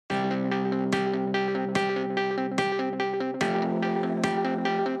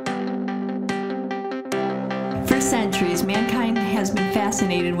For centuries, mankind has been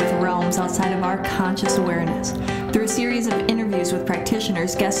fascinated with realms outside of our conscious awareness. Through a series of interviews with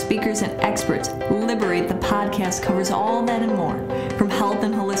practitioners, guest speakers, and experts, Liberate the podcast covers all that and more. From health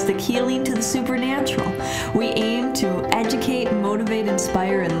and holistic healing to the supernatural, we aim to educate, motivate,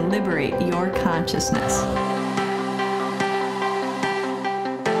 inspire, and liberate your consciousness.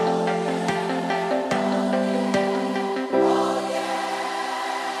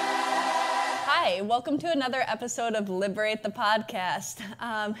 Welcome to another episode of Liberate the Podcast.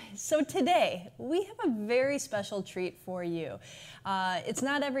 So today, we have a very special treat for you. It's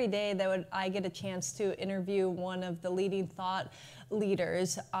not every day that I get a chance to interview one of the leading thought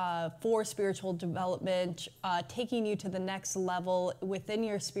leaders for spiritual development, taking you to the next level within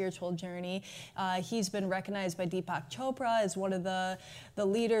your spiritual journey. He's been recognized by Deepak Chopra as one of the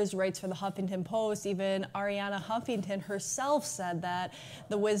leaders, writes for the Huffington Post. Even Arianna Huffington herself said that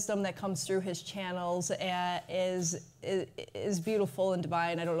the wisdom that comes through his channels is beautiful and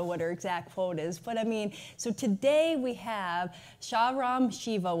divine. I don't know what her exact quote is, but I mean, so today we have Shahram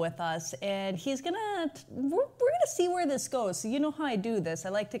Shiva with us, and we're gonna see where this goes. So you know how I do this. I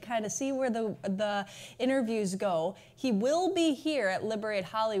like to kind of see where the interviews go. He will be here at Liberate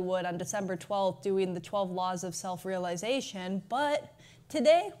Hollywood on December 12th doing the 12 Laws of Self-Realization, but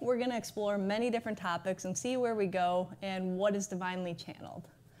today we're gonna explore many different topics and see where we go and what is divinely channeled.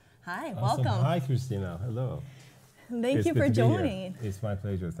 Hi, awesome. Welcome. Hi, Christina. Hello. Thank you for joining. It's my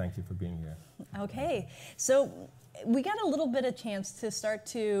pleasure. Thank you for being here. Okay, so we got a little bit of chance to start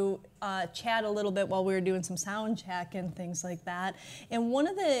to chat a little bit while we were doing some sound check and things like that. And one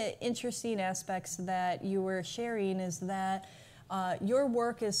of the interesting aspects that you were sharing is that your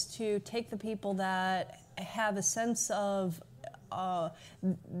work is to take the people that have a sense of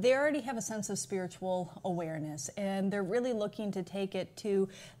they already have a sense of spiritual awareness, and they're really looking to take it to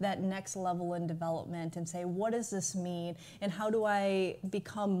that next level in development and say, what does this mean, and how do I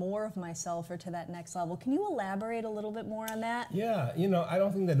become more of myself or to that next level? Can you elaborate a little bit more on that? Yeah, I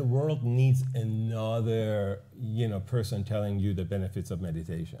don't think that the world needs another, person telling you the benefits of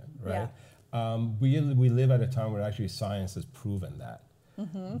meditation, right? Yeah. We live at a time where actually science has proven that.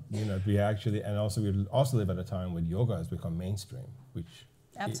 Mm-hmm. We also live at a time when yoga has become mainstream, which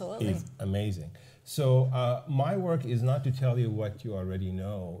is amazing. So my work is not to tell you what you already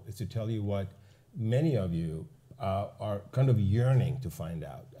know, it's to tell you what many of you are kind of yearning to find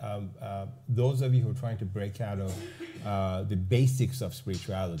out. Those of you who are trying to break out of the basics of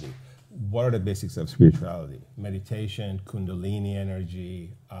spirituality. What are the basics of spirituality? Meditation, Kundalini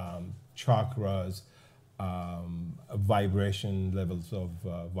energy, chakras, vibration levels of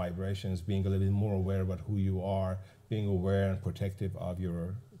vibrations, being a little bit more aware about who you are, being aware and protective of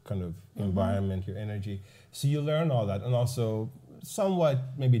your kind of environment, your energy. So you learn all that, and also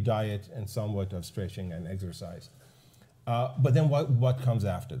somewhat maybe diet and somewhat of stretching and exercise. But then what comes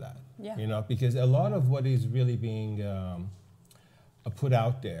after that? Yeah. Because a lot of what is really being put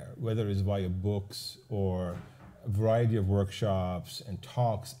out there, whether it's via books or a variety of workshops and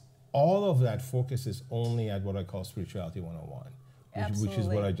talks, all of that focuses only at what I call Spirituality 101, which is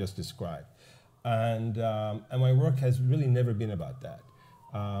what I just described. And my work has really never been about that.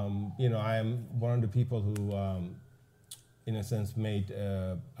 I am one of the people who, in a sense, made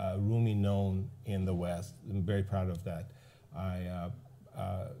Rumi known in the West. I'm very proud of that. I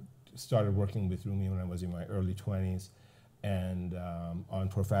started working with Rumi when I was in my early 20s. And on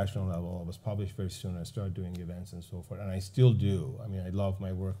professional level, I was published very soon. I started doing events and so forth, and I still do. I mean, I love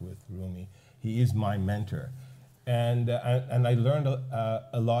my work with Rumi. He is my mentor, and I learned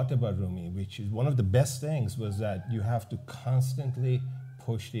a lot about Rumi, which is one of the best things was that you have to constantly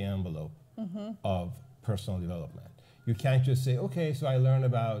push the envelope of personal development. You can't just say, okay, so I learned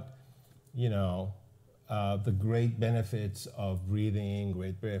about, the great benefits of breathing,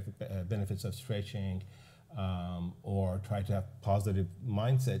 great benefits of stretching. Or try to have positive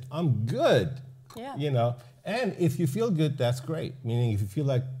mindset. I'm good, And if you feel good, that's great. Meaning, if you feel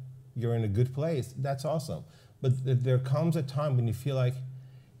like you're in a good place, that's awesome. But there comes a time when you feel like,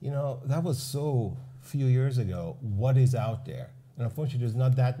 that was so few years ago. What is out there? And unfortunately, there's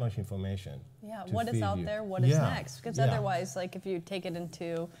not that much information. Yeah, what is out there? What is next? Because otherwise, like if you take it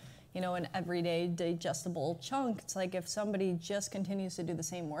into an everyday digestible chunk, it's like if somebody just continues to do the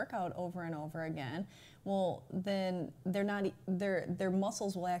same workout over and over again, well, then their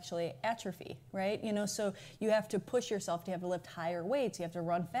muscles will actually atrophy, right? So you have to push yourself, you have to lift higher weights, you have to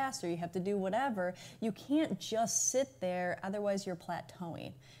run faster, you have to do whatever. You can't just sit there, otherwise you're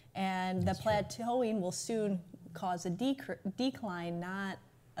plateauing. And the plateauing will soon cause a decline, not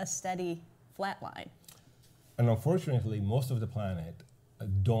a steady flat line. And unfortunately, most of the planet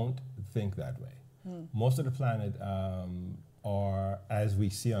don't think that way. Most of the planet are, as we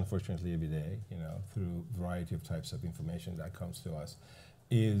see unfortunately every day, through a variety of types of information that comes to us,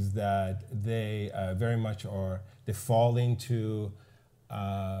 is that they very much they fall into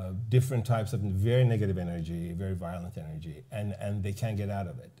different types of very negative energy, very violent energy, and they can't get out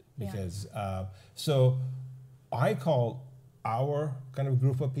of it. Because, so I call our kind of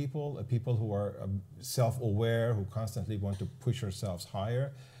group of people who are self-aware, who constantly want to push ourselves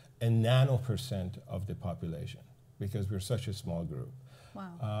higher, a nano% of the population, because we're such a small group.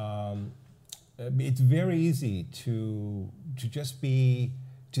 Wow. It's very easy to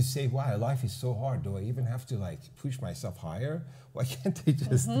to say, wow, life is so hard. Do I even have to push myself higher? Why can't I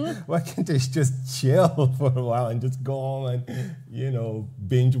just chill for a while and just go home and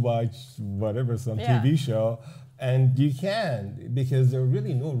binge watch whatever, some TV show? And you can, because there are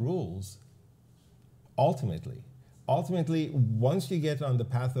really no rules. Ultimately, once you get on the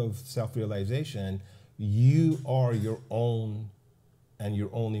path of self-realization, you are your own and your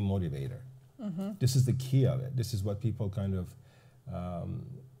only motivator. This is the key of it. This is what people kind of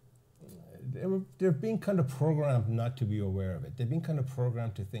they're being kind of programmed not to be aware of it. They're being kind of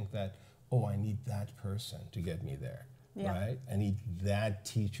programmed to think that, oh, I need that person to get me there, right? I need that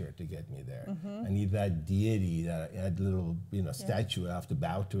teacher to get me there. I need that deity, that little statue I have to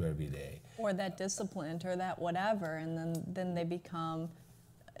bow to every day. Or that discipline, or that whatever, and then they become,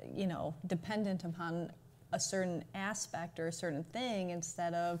 dependent upon a certain aspect or a certain thing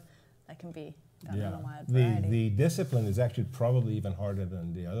instead of that can be done in a wide variety. The discipline is actually probably even harder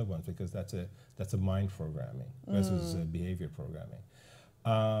than the other ones, because that's a mind programming versus behavior programming.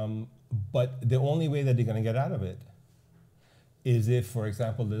 But the only way that they're going to get out of it is if, for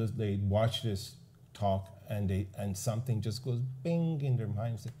example, they watch this talk and something just goes bing in their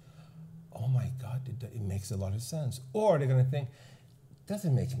mind and say, oh my God, it makes a lot of sense. Or they're going to think,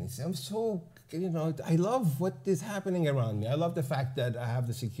 doesn't make any sense. I'm so, I love what is happening around me. I love the fact that I have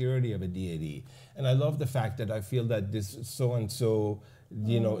the security of a deity. And I love the fact that I feel that this so-and-so,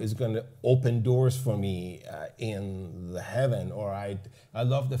 is going to open doors for me in the heaven. Or I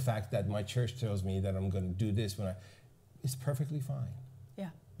love the fact that my church tells me that I'm going to do this it's perfectly fine.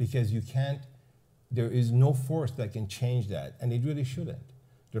 Yeah. Because there is no force that can change that. And it really shouldn't.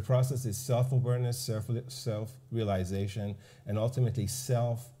 The process is self-awareness, self-realization, and ultimately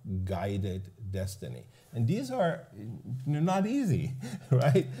self-guided destiny. And these are not easy,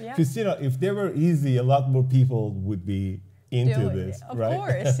 right? Because if they were easy, a lot more people would be into this, right? Of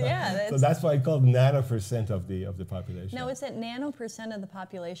course, yeah. So that's why I call nano% of the population. Now, is it nano% of the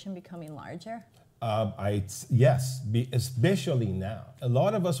population becoming larger? Yes, especially now. A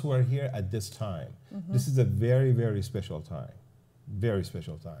lot of us who are here at this time, this is a very, very special time. Very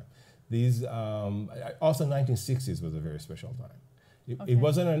special time. These also 1960s was a very special time. It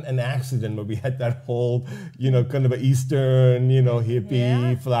wasn't an accident where we had that whole, kind of a Eastern,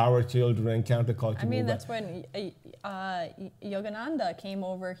 hippie, flower children, counterculture movement. That's when Yogananda came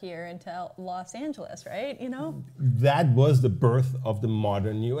over here into Los Angeles, right? That was the birth of the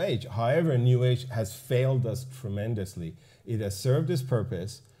modern New Age. However, New Age has failed us tremendously. It has served its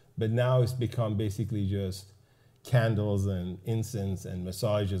purpose, but now it's become basically just candles and incense and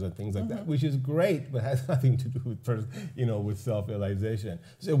massages and things like that, which is great, but has nothing to do with self-realization.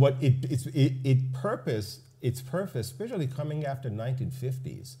 So what its purpose, especially coming after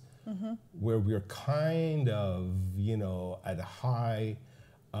 1950s, where we're kind of at a high,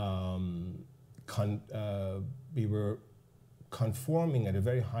 we were conforming at a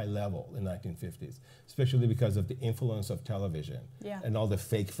very high level in 1950s, especially because of the influence of television and all the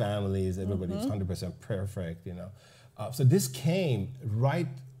fake families, everybody's 100% perfect, So this came right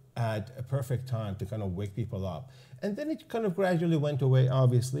at a perfect time to kind of wake people up. And then it kind of gradually went away,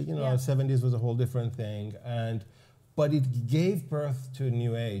 obviously, 70s was a whole different thing, but it gave birth to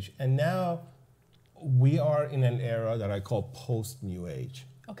New Age. And now we are in an era that I call post-New Age.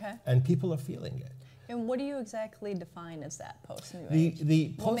 Okay. And people are feeling it. And what do you exactly define as that post-New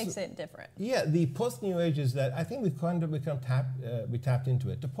Age? What makes it different? Yeah, the post-New Age is that I think we tapped into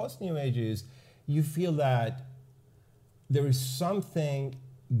it. The post-New Age is you feel that there is something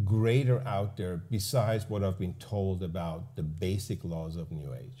greater out there besides what I've been told about the basic laws of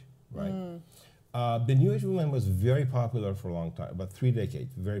New Age, right? The New Age movement was very popular for a long time, about 3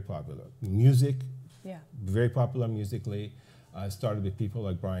 decades, very popular. Music, very popular musically. Started with people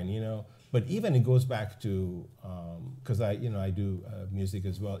like Brian Eno. But even it goes back to, because I do music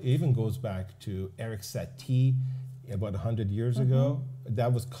as well, it even goes back to Eric Satie about 100 years ago.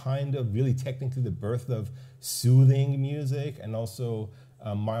 That was kind of really technically the birth of soothing music. And also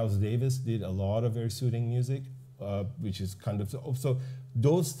Miles Davis did a lot of very soothing music which is kind of so.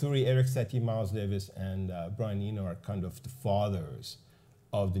 Those three, Eric Satie, Miles Davis, and Brian Eno, are kind of the fathers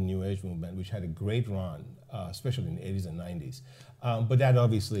of the New Age movement, which had a great run, especially in the 80s and 90s. But that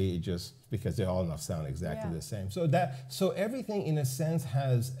obviously just because they all not sound exactly the same. So everything in a sense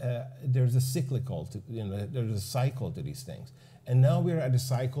has there's a cyclical, there's a cycle to these things. And now we're at a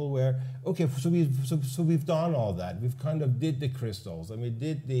cycle where so we've done all that. We've kind of did the crystals, and we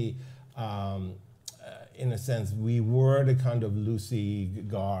did the. In a sense, we were the kind of Lucy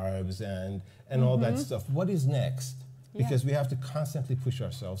Garbs and all that stuff. What is next? Because we have to constantly push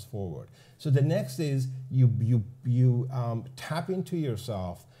ourselves forward. So the next is you tap into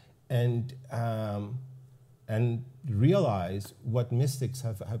yourself and realize what mystics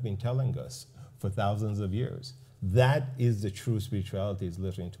have been telling us for thousands of years. That is the true spirituality, is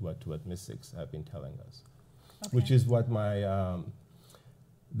listening to what mystics have been telling us, which is what my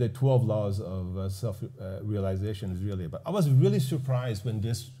the 12 laws of self-realization is really about. I was really surprised when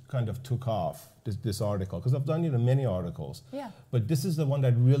this kind of took off, this article, because I've done many articles. Yeah. But this is the one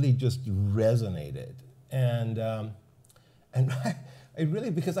that really just resonated. And I really,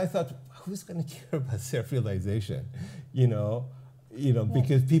 because I thought, who's going to care about self-realization?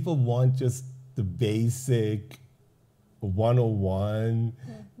 Because people want just the basic 101.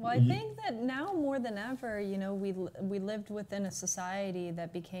 Well, I think that now more than ever, we lived within a society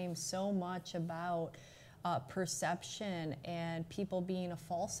that became so much about perception and people being a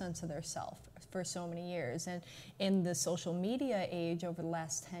false sense of their self for so many years. And in the social media age over the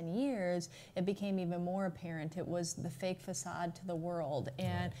last 10 years, it became even more apparent. It was the fake facade to the world.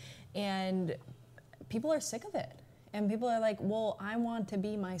 And people are sick of it. And people are like, well, I want to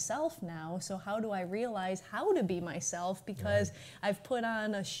be myself now, so how do I realize how to be myself? Because I've put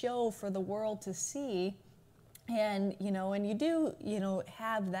on a show for the world to see. And, and you do,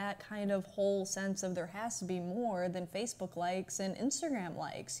 have that kind of whole sense of there has to be more than Facebook likes and Instagram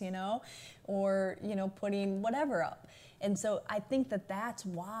likes, or, putting whatever up. And so I think that that's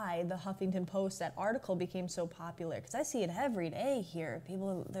why the Huffington Post, that article became so popular, because I see it every day here.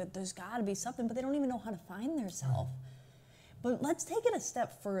 People, there's got to be something, but they don't even know how to find themselves. But let's take it a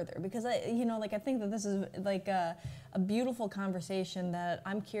step further, because I think that this is like a beautiful conversation that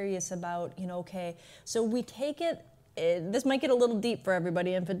I'm curious about. So we take it. This might get a little deep for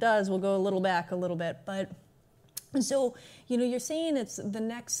everybody, and if it does, we'll go a little back a little bit, but. So, you're saying it's the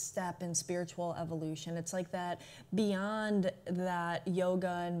next step in spiritual evolution. It's like that beyond that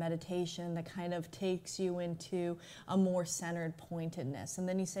yoga and meditation that kind of takes you into a more centered pointedness. And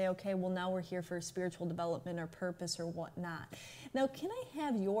then you say, okay, well, now we're here for spiritual development or purpose or whatnot. Now, can I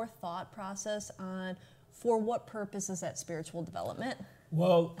have your thought process on for what purpose is that spiritual development?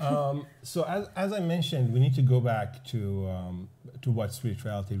 Well, so as I mentioned, we need to go back to what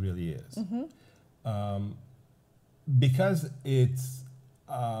spirituality really is. Because it's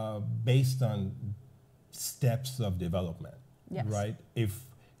based on steps of development, right? If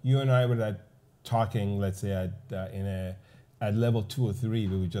you and I were talking, let's say at level 2 or 3,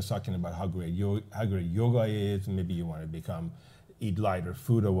 we were just talking about how great yoga is. Maybe you want to eat lighter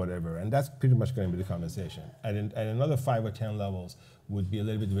food or whatever, and that's pretty much going to be the conversation. At another 5 or 10 levels would be a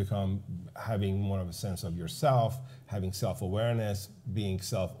little bit to become having more of a sense of yourself, having self-awareness, being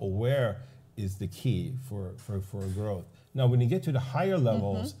self-aware is the key for growth. Now, when you get to the higher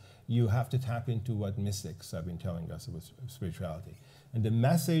levels, you have to tap into what mystics have been telling us about spirituality. And the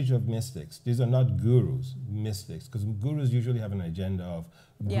message of mystics, these are not gurus, mystics, because gurus usually have an agenda of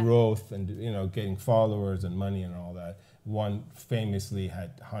growth and getting followers and money and all that. One famously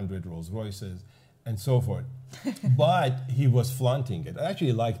had 100 Rolls Royces and so forth. But he was flaunting it. I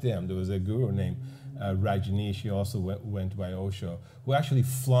actually liked him. There was a guru named Rajneesh, he also went by Osho, who actually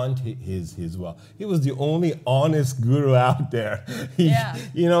flaunt his wealth. He was the only honest guru out there. He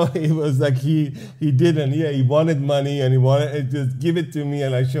was like, he didn't, he wanted money and he wanted, just give it to me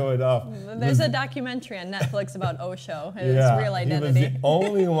and I show it off. There's a documentary on Netflix about Osho, his real identity. He was the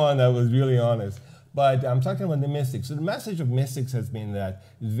only one that was really honest. But I'm talking about the mystics. So the message of mystics has been that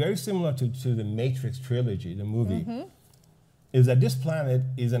it's very similar to the Matrix trilogy, the movie, is that this planet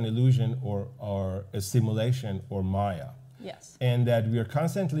is an illusion or a simulation or Maya. Yes. And that we are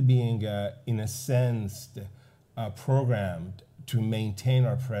constantly being, in a sense, programmed to maintain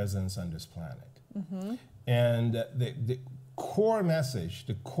our presence on this planet. And the core message,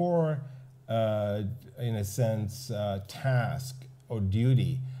 the core, in a sense, task or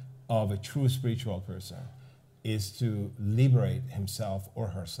duty of a true spiritual person is to liberate himself or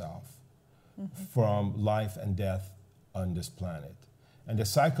herself from life and death on this planet. And the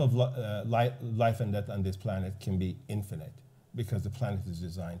cycle of life and death on this planet can be infinite because the planet is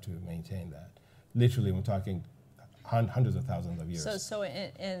designed to maintain that. Literally, we're talking hundreds of thousands of years. So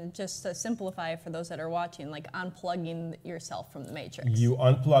and just to simplify for those that are watching, like unplugging yourself from the matrix. You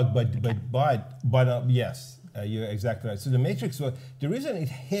unplug, but yes, you're exactly right. So the matrix, the reason it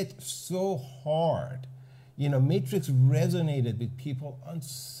hit so hard, Matrix resonated with people on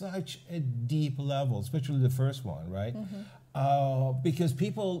such a deep level, especially the first one, right? Because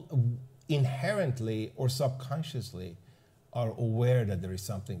people inherently or subconsciously are aware that there is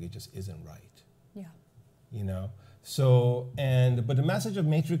something that just isn't right. Yeah. So, but the message of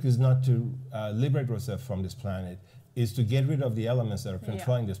Matrix is not to liberate yourself from this planet, is to get rid of the elements that are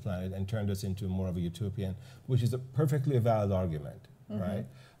controlling this planet and turn this into more of a utopian, which is a perfectly valid argument, right?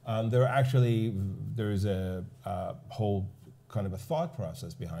 There's a whole kind of a thought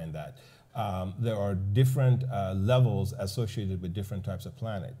process behind that. There are different levels associated with different types of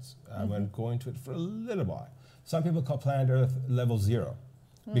planets. I'm going to go into it for a little while. Some people call planet Earth level 0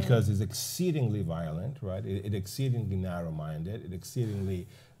 because it's exceedingly violent, right? It exceedingly narrow-minded. It exceedingly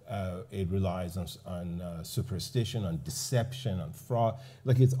it relies on superstition, on deception, on fraud.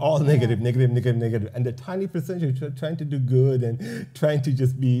 Like it's all negative. And the tiny percentage are trying to do good and trying to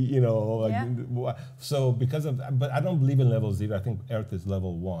just be, So because of that, but I don't believe in level 0. I think Earth is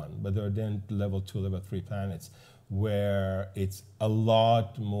level 1. But there are then level 2, level 3 planets where it's a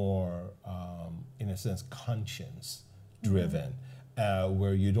lot more, in a sense, conscience-driven,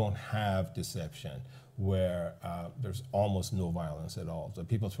 where you don't have deception, where there's almost no violence at all. So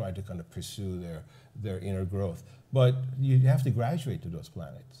people try to kind of pursue their inner growth. But you have to graduate to those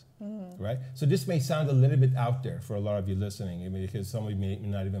planets, right? So this may sound a little bit out there for a lot of you listening, because some of you may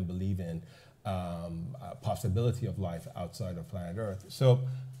not even believe in possibility of life outside of planet Earth. So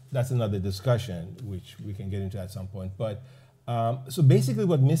that's another discussion, which we can get into at some point. But so basically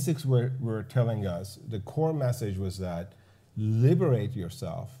what mystics were telling us, the core message was that liberate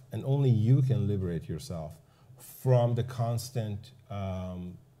yourself, and only you can liberate yourself from the constant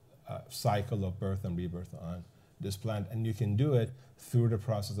cycle of birth and rebirth on this planet. And you can do it through the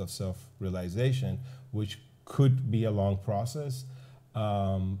process of self-realization, which could be a long process.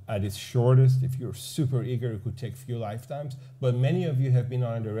 At its shortest, if you're super eager, it could take a few lifetimes. But many of you have been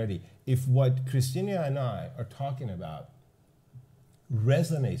on it already. If what Christina and I are talking about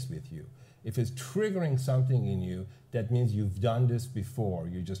resonates with you, if it's triggering something in you, that means you've done this before.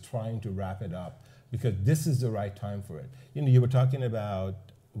 You're just trying to wrap it up because this is the right time for it. You were talking about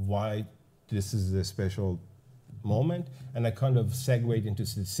why this is a special moment, and I kind of segued into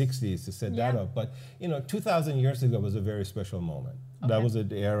the 60s to set that up. But 2,000 years ago was a very special moment. Okay. That was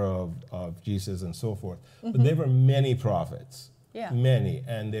the era of Jesus and so forth. But there were many prophets, many,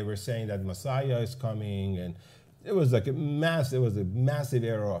 and they were saying that Messiah is coming, and it was like a massive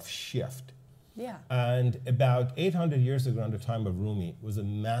era of shift. Yeah. And about 800 years ago, around the time of Rumi, was a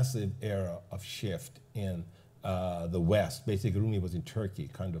massive era of shift in the West. Basically, Rumi was in Turkey,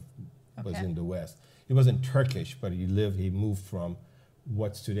 was in the West. He wasn't Turkish, but he moved from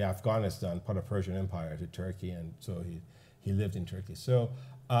what's today Afghanistan, part of Persian Empire, to Turkey, and so he lived in Turkey. So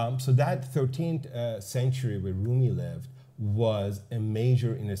that 13th century where Rumi lived was a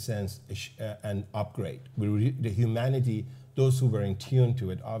major, in a sense, an upgrade. The humanity, those who were in tune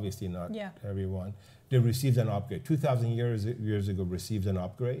to it, obviously not everyone, they received an upgrade. 2,000 years ago received an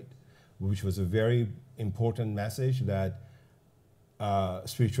upgrade, which was a very important message that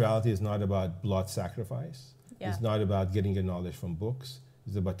spirituality is not about blood sacrifice. It's not about getting your knowledge from books.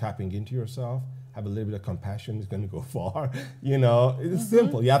 It's about tapping into yourself. Have a little bit of compassion. It's going to go far. It's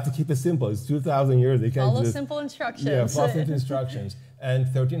simple. You have to keep it simple. It's 2,000 years. You can't follow simple instructions. Yeah, follow simple instructions. And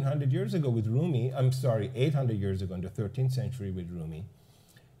 1,300 years ago with Rumi, 800 years ago in the 13th century with Rumi,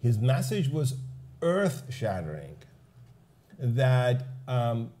 his message was earth-shattering. That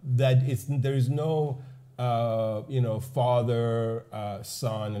there is no Father,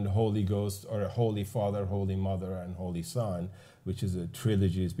 Son, and Holy Ghost, or a Holy Father, Holy Mother, and Holy Son, which is a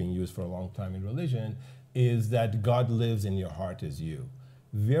trilogy that's been used for a long time in religion, is that God lives in your heart as you.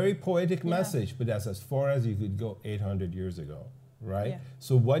 Very poetic message, but that's as far as you could go 800 years ago, right? Yeah.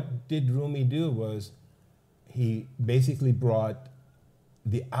 So what did Rumi do was he basically brought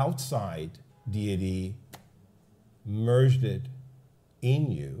the outside deity, merged it in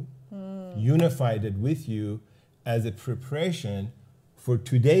you, unified it with you as a preparation for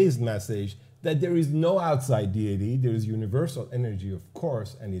today's message that there is no outside deity, there is universal energy, of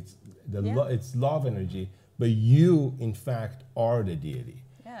course, and it's love energy, but you, in fact, are the deity.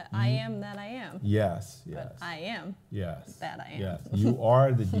 Yeah, I am that I am. Yes. But I am that I am. Yes, you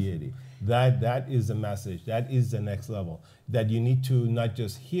are the deity. That is the message. That is the next level. That you need to not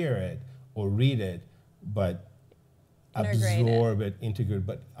just hear it or read it, but absorb it, integrate,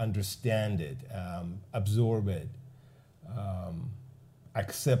 but understand it, absorb it,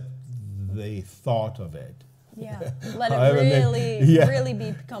 accept the thought of it. Yeah, let However, it really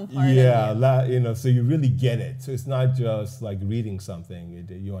become part of you. Yeah, so you really get it. So it's not just like reading something.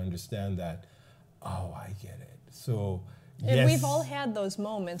 You understand that, oh, I get it. So, And yes. we've all had those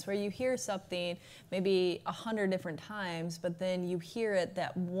moments where you hear something maybe 100 different times, but then you hear it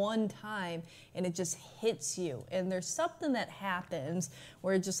that one time and it just hits you. And there's something that happens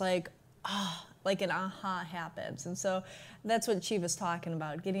where it's just like, like an aha happens. And so that's what she was talking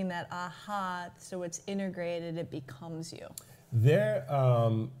about, getting that aha so it's integrated, it becomes you.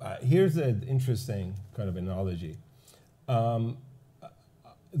 Here's an interesting kind of analogy.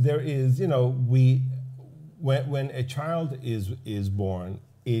 There is, when a child is born,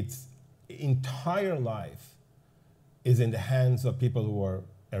 its entire life is in the hands of people who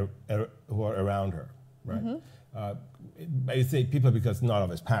are around her, right? Mm-hmm. I say people because not of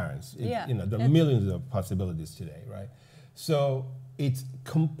his parents. There are millions of possibilities today, right? So it's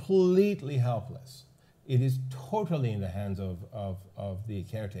completely helpless. It is totally in the hands of the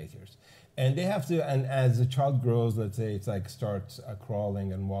caretakers. And they have to, and as the child grows, let's say it's like starts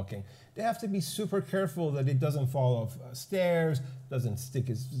crawling and walking, they have to be super careful that it doesn't fall off stairs, doesn't stick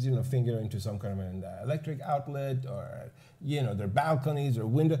its finger into some kind of an electric outlet or their balconies or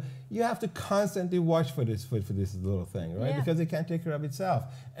window. You have to constantly watch for this little thing, right? Yeah. Because it can't take care of itself.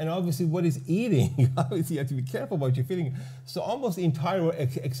 And obviously, what it's eating, obviously you have to be careful what you're feeding. So almost the entire,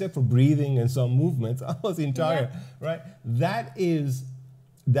 except for breathing and some movements, almost the entire, right?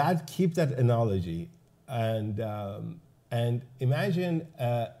 Keep that analogy, and imagine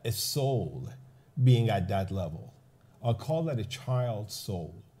a soul being at that level. I'll call that a child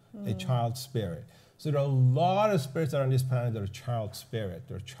soul, a child spirit. So there are a lot of spirits that are on this planet that are child spirit,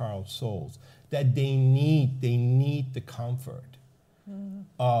 they're child souls, that they need the comfort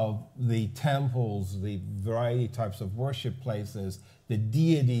of the temples, the variety types of worship places, the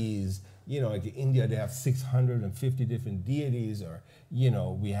deities. Like in India, they have 650 different deities, or,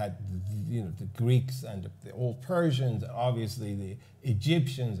 we had, the Greeks and the old Persians, and obviously the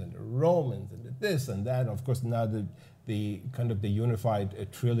Egyptians and the Romans and the this and that. And of course, now the kind of the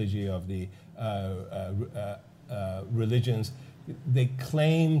unified trilogy of the religions, they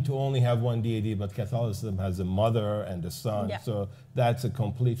claim to only have one deity, but Catholicism has the mother and the son. Yeah. So that's a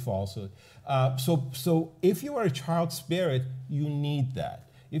complete falsehood. So if you are a child spirit, you need that.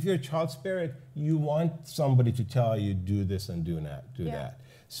 If you're a child spirit, you want somebody to tell you, do this and do that.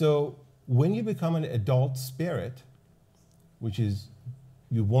 So when you become an adult spirit, which is,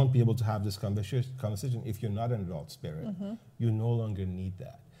 you won't be able to have this conversation if you're not an adult spirit, you no longer need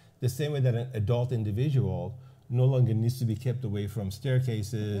that. The same way that an adult individual no longer needs to be kept away from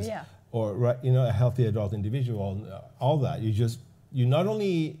staircases, or a healthy adult individual, all that. You not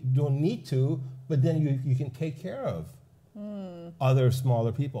only don't need to, but then you can take care of other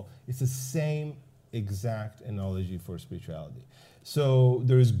smaller people. It's the same exact analogy for spirituality. So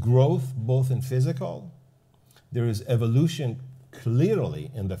there is growth both in physical, there is evolution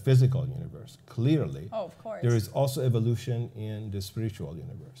clearly in the physical universe, clearly. Oh, of course. There is also evolution in the spiritual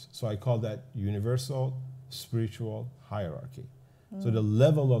universe. So I call that universal spiritual hierarchy. So the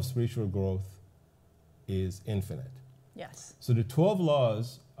level of spiritual growth is infinite. Yes. So the 12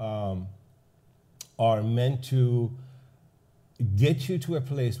 laws are meant to get you to a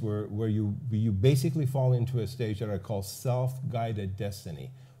place where you basically fall into a stage that I call self-guided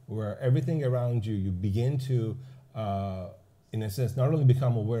destiny, where everything around you begin to, in a sense, not only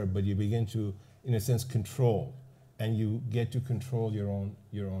become aware, but you begin to, in a sense, control, and you get to control your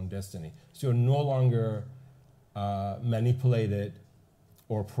own destiny. So you're no longer manipulated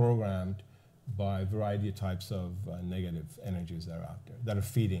or programmed by a variety of types of negative energies that are out there, that are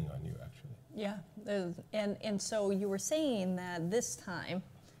feeding on you, actually. Yeah, and so you were saying that this time,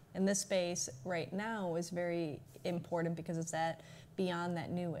 in this space right now, is very important because it's that beyond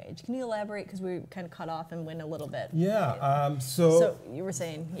that new age. Can you elaborate? Because we kind of cut off and went a little bit. Yeah. So you were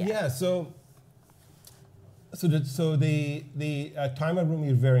saying. Yeah. So the time of Rumi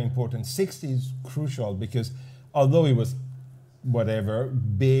is very important. 60 is crucial because although it was whatever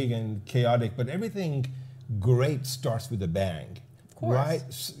big and chaotic, but everything great starts with a bang. Right?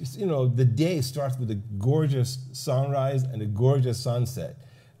 The day starts with a gorgeous sunrise and a gorgeous sunset.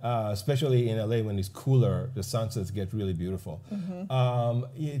 Especially in LA when it's cooler, the sunsets get really beautiful.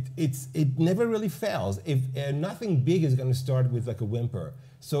 It never really fails. If nothing big is going to start with like a whimper.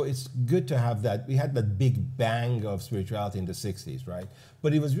 So it's good to have that. We had that big bang of spirituality in the 60s, right?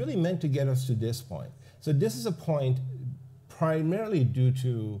 But it was really meant to get us to this point. So this is a point primarily due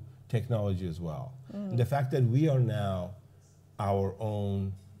to technology as well. And the fact that we are now our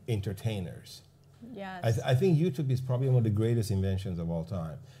own entertainers. Yes. I think YouTube is probably one of the greatest inventions of all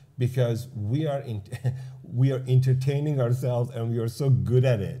time because we are we are entertaining ourselves and we are so good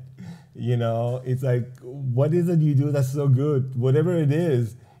at it. You know, it's like, what is it you do that's so good? Whatever it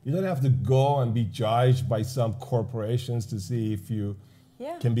is, you don't have to go and be judged by some corporations to see if you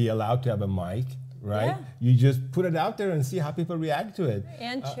can be allowed to have a mic, right? Yeah. You just put it out there and see how people react to it.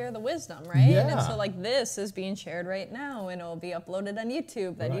 And share the wisdom, right? Yeah. And so like this is being shared right now and it'll be uploaded on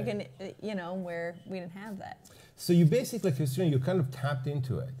YouTube that you can, you know, where we didn't have that. So you basically, Christina, you kind of tapped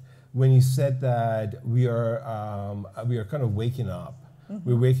into it when you said that we are kind of waking up. Mm-hmm.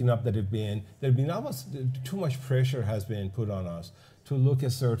 We're waking up that there's been almost too much pressure has been put on us to look a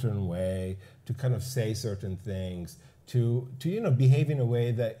certain way, to kind of say certain things, to behave in a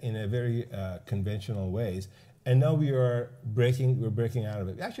way that in a very conventional ways. And now we're breaking out of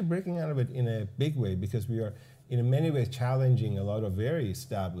it. We're actually breaking out of it in a big way because we are in many ways challenging a lot of very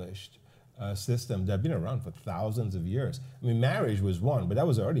established systems that have been around for thousands of years. I mean, marriage was one, but that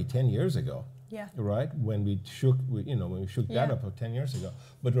was already 10 years ago. Yeah. Right? When we shook that up 10 years ago.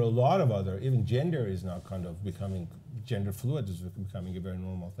 But there are a lot of other, even gender is now kind of becoming, gender fluid is becoming a very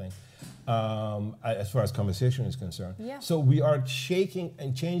normal thing as far as conversation is concerned. Yeah. So we are shaking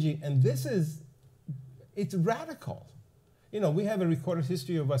and changing, and it's radical. You know, we have a recorded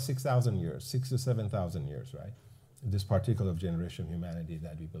history of about 6,000 years, 6,000 to 7,000 years, right? This particular generation of humanity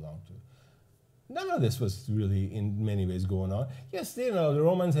that we belong to. None of this was really, in many ways, going on. Yes, you know, the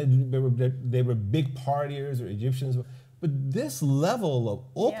Romans they were big partiers, or Egyptians, but this level of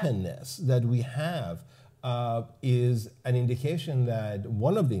openness that we have is an indication that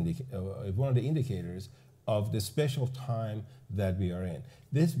one of the indicators of the special time that we are in.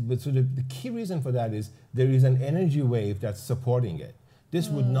 So the key reason for that is there is an energy wave that's supporting it. This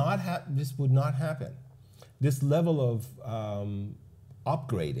would not happen. This level of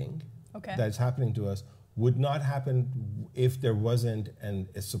upgrading that's happening to us would not happen if there wasn't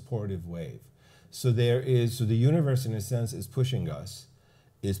a supportive wave. So the universe, in a sense, is pushing us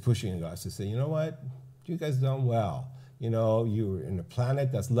to say, you know what, you guys done well. You know, you're in a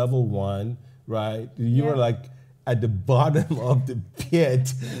planet that's level 1, right? You were like at the bottom of the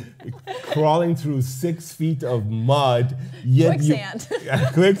pit, crawling through 6 feet of mud. Yet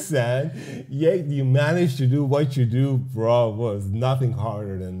quicksand. Yet you managed to do what you do, bro. Was nothing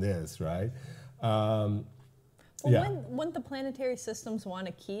harder than this, right? Wouldn't the planetary systems want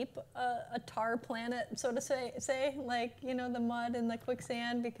to keep a tar planet, so to say, like, you know, the mud and the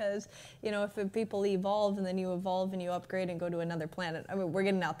quicksand? Because, you know, if people evolve and then you evolve and you upgrade and go to another planet, I mean, we're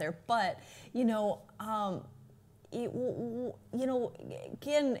getting out there. But, you know,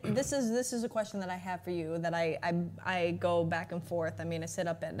 again, this is a question that I have for you that I go back and forth. I mean, I sit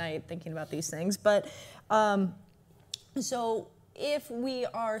up at night thinking about these things. But so if we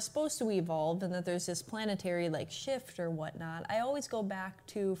are supposed to evolve and that there's this planetary like shift or whatnot, I always go back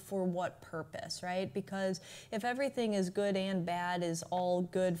to for what purpose, right? Because if everything is good and bad is all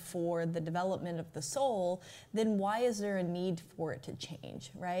good for the development of the soul, then why is there a need for it to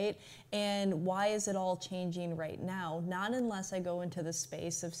change, right? And why is it all changing right now? Not unless I go into the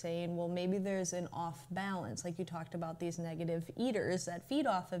space of saying, well, maybe there's an off balance, like you talked about these negative eaters that feed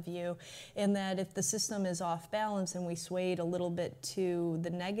off of you, and that if the system is off balance and we swayed a little bit to the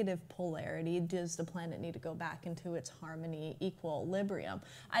negative polarity, does the planet need to go back into its harmony, equilibrium?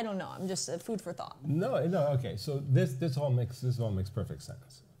 I don't know. I'm just food for thought. No. Okay. So this all makes perfect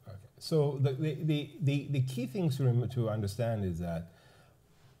sense. Okay. So the key things to understand is that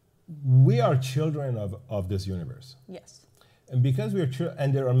we are children of this universe. Yes. And because we are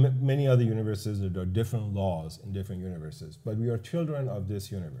and there are many other universes, there are different laws in different universes, but we are children of this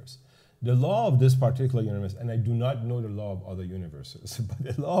universe. The law of this particular universe, and I do not know the law of other universes,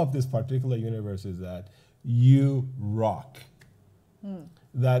 but the law of this particular universe is that you rock.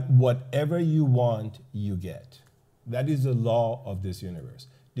 That whatever you want, you get. That is the law of this universe.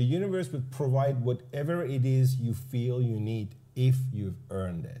 The universe will provide whatever it is you feel you need if you've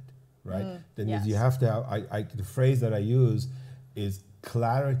earned it, right? That means you have to have, the phrase that I use is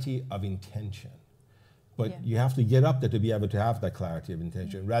clarity of intention. But you have to get up there to be able to have that clarity of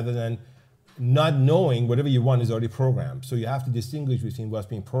intention, rather than not knowing whatever you want is already programmed. So you have to distinguish between what's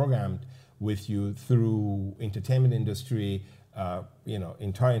being programmed with you through entertainment industry,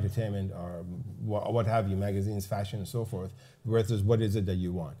 entire entertainment or what have you, magazines, fashion, and so forth, versus what is it that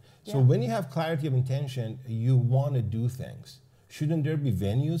you want. So when you have clarity of intention, you want to do things. Shouldn't there be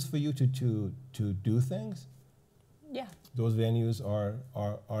venues for you to do things? Yeah. those venues are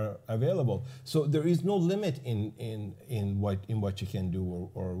available. So there is no limit in what you can do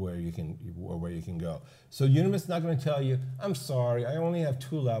or where you can go. So universe is not going to tell you, I'm sorry, I only have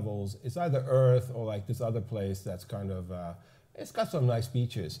 2 levels. It's either Earth or like this other place that's kind of it's got some nice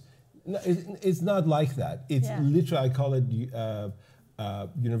beaches. No, it's not like that. It's literally, I call it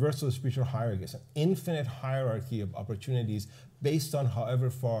universal spiritual hierarchy. It's an infinite hierarchy of opportunities based on however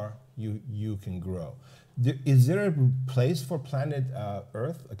far you can grow. Is there a place for planet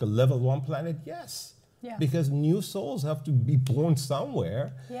Earth, like a level 1 planet? Yes. Yeah. Because new souls have to be born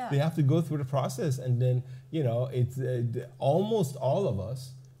somewhere. Yeah. They have to go through the process, and then it's almost all of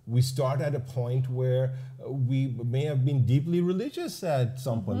us. We start at a point where we may have been deeply religious at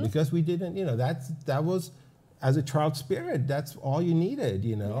some point because we didn't. That was as a child spirit. That's all you needed.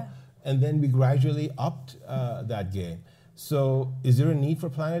 Yeah. And then we gradually upped that game. So, is there a need for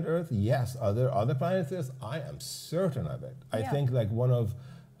planet Earth? Yes. Are there other planets? Yes, I am certain of it. I think like one of,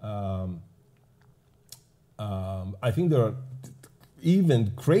 I think there are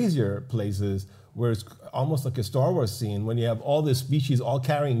even crazier places where it's almost like a Star Wars scene when you have all the species all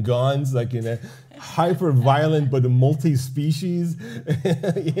carrying guns, like in a hyper violent but a multi-species.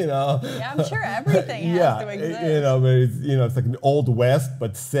 Yeah, I'm sure everything has to exist. But it's like an old West,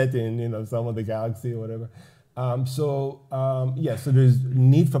 but set in some of the galaxy or whatever. So there's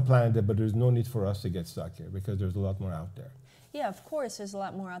need for planet Earth, but there's no need for us to get stuck here because there's a lot more out there. Yeah, of course, there's a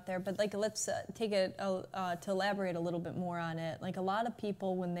lot more out there. But let's take it to elaborate a little bit more on it. Like a lot of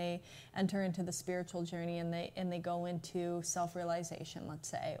people, when they enter into the spiritual journey and they go into self-realization, let's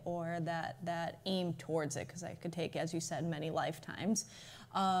say, or that aim towards it, because I could take, as you said, many lifetimes.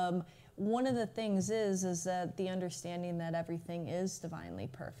 One of the things is that the understanding that everything is divinely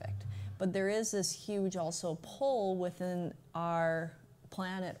perfect. But there is this huge also pull within our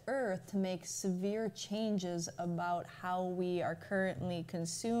planet Earth to make severe changes about how we are currently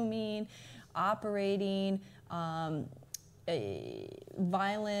consuming, operating,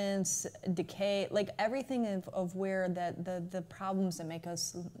 violence, decay, like everything of where the problems that make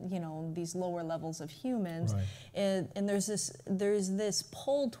us, these lower levels of humans. Right. And there's this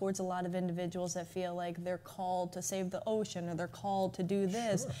pull towards a lot of individuals that feel like they're called to save the ocean or they're called to do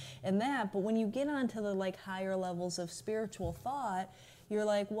this and that. But when you get onto the higher levels of spiritual thought, you're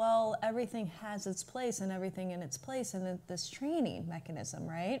like, well, everything has its place and everything in its place in this training mechanism,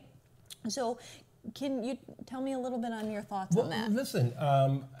 right? So can you tell me a little bit on your thoughts on that? Listen,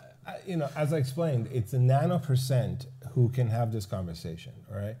 as I explained, it's a nano% who can have this conversation,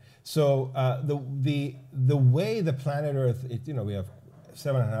 all right? So the way the planet Earth, we have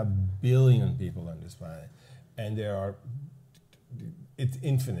 7.5 billion people on this planet, and it's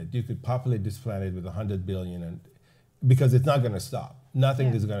infinite. You could populate this planet with 100 billion, and because it's not going to stop. Nothing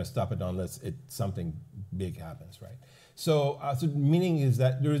is going to stop it unless something big happens, right? So meaning is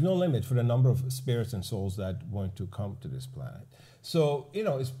that there is no limit for the number of spirits and souls that want to come to this planet. So,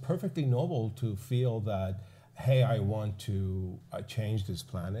 it's perfectly noble to feel that, hey, I want to change this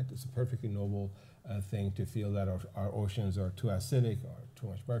planet. It's a perfectly noble thing to feel that our oceans are too acidic or too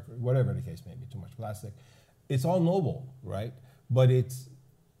much mercury, whatever the case may be, too much plastic. It's all noble, right? But it's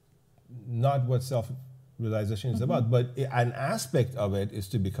not what self-realization is about. But an aspect of it is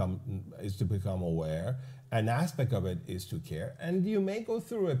to become aware. An aspect of it is to care, and you may go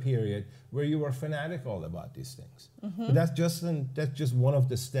through a period where you are fanatical about these things. But that's just one of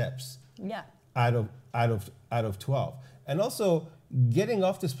the steps. Yeah. Out of 12, and also getting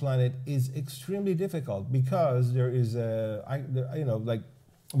off this planet is extremely difficult because there is like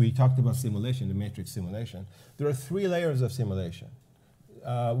we talked about simulation, the matrix simulation. There are 3 layers of simulation.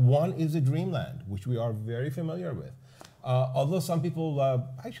 One is the dreamland, which we are very familiar with. Although some people,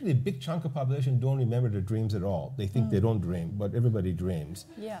 actually a big chunk of population don't remember their dreams at all. They think they don't dream, but everybody dreams.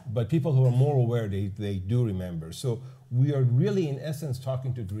 Yeah. But people who are more aware, they do remember. So we are really, in essence,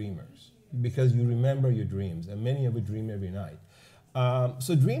 talking to dreamers because you remember your dreams, and many of you dream every night.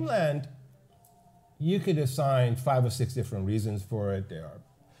 So dreamland, you could assign 5 or 6 different reasons for it. There are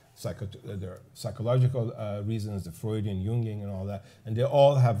psychological reasons, the Freudian, Jungian, and all that, and they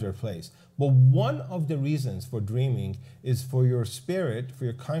all have their place. But one of the reasons for dreaming is for your spirit, for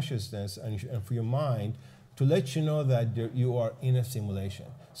your consciousness, and for your mind to let you know that you are in a simulation.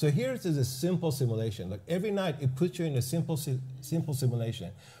 So here is a simple simulation. Like every night, it puts you in a simple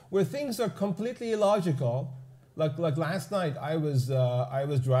simulation where things are completely illogical. Like last night, I was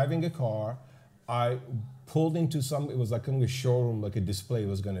driving a car. I pulled into it was like a showroom, like a display. It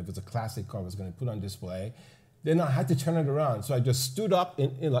was a classic car, was going to put on display. Then I had to turn it around. So I just stood up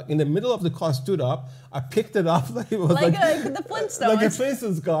in the middle of the car, stood up. I picked it up like it was like the Flintstones. Like a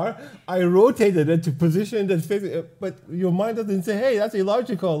Flintstones car. I rotated it to position that face it. But your mind doesn't say, hey, that's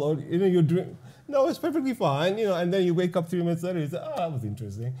illogical. Or, you're doing, no, it's perfectly fine. And then you wake up 3 minutes later, you say, oh, that was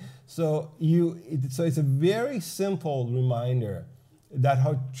interesting. So so it's a very simple reminder that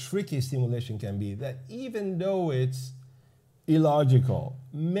how tricky stimulation can be, that even though it's illogical,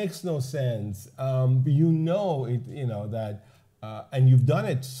 makes no sense, that, and you've done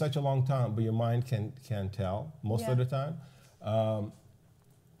it such a long time, but your mind can tell most of the time.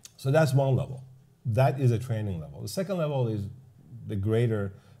 So that's one level. That is a training level. The second level is the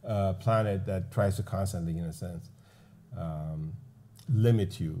greater planet that tries to constantly, in a sense,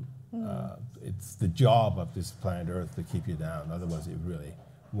 limit you. It's the job of this planet Earth to keep you down. Otherwise, it really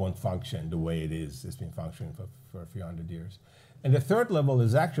won't function the way it is. It's been functioning for a few hundred years. And the third level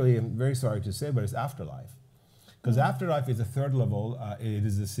is actually, I'm very sorry to say, but it's afterlife. Because afterlife is a third level. It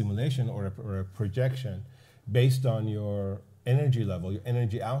is a simulation or a projection based on your energy level, your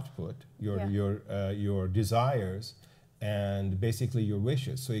energy output, your desires, and basically your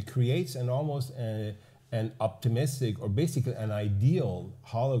wishes. So it creates an optimistic, or basically an ideal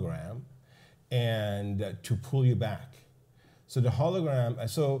hologram, and to pull you back. So the hologram,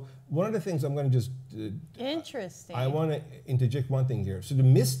 so one of the things I'm going to just... Interesting. I want to interject one thing here. So the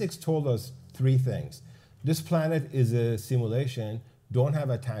mystics told us 3 things. This planet is a simulation, don't have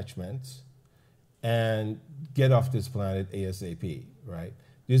attachments, and get off this planet ASAP, right?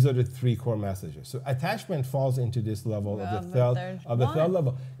 These are the 3 core messages. So attachment falls into this level of the third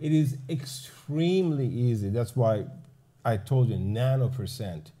level. It is extremely easy. That's why I told you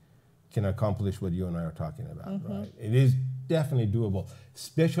nano% can accomplish what you and I are talking about, right? It is definitely doable,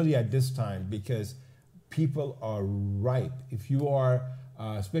 especially at this time, because people are ripe. If you are,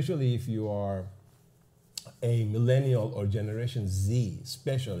 especially if you are a millennial or Generation Z,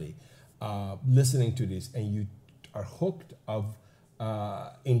 especially listening to this, and you are hooked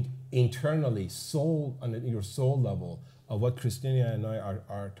internally, on your soul level of what Christina and I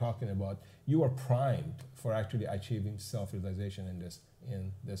are talking about, you are primed for actually achieving self-realization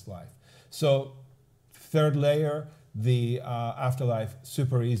in this life. So, third layer, the afterlife,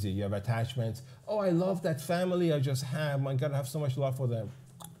 super easy. You have attachments. Oh, I love that family I just have. My God, I have so much love for them.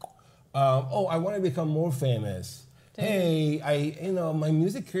 I want to become more famous. Hey, my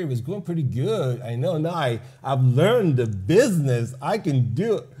music career was going pretty good. I know now I've learned the business. I can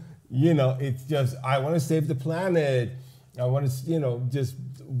do it. It's just, I want to save the planet. I want to, just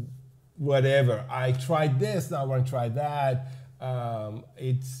whatever. I tried this, now I want to try that. I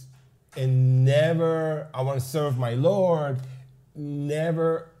want to serve my Lord,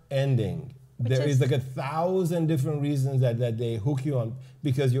 never ending. There is like 1,000 different reasons that they hook you on,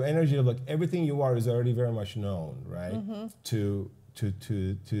 because your energy, like everything you are is already very much known, right? To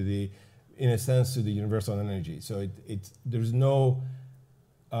the, in a sense, to the universal energy. So there's no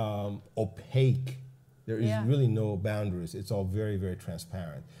opaque, there is really no boundaries. It's all very, very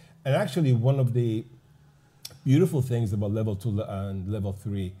transparent. And actually, one of the beautiful things about level 2 and level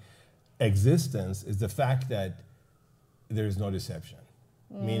 3 existence is the fact that there is no deception.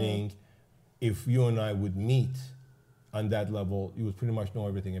 Meaning, if you and I would meet on that level, you would pretty much know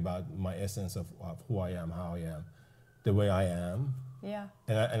everything about my essence of who I am, how I am, the way I am. Yeah.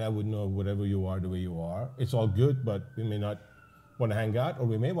 And I would know whatever you are, the way you are. It's all good, but we may not want to hang out, or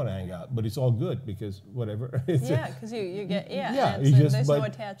we may want to hang out, but it's all good because whatever. Because you get, there's no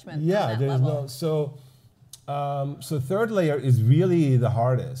attachment. Yeah, there's level. So third layer is really the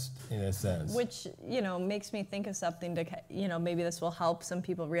hardest in a sense. Which, makes me think of something to, maybe this will help some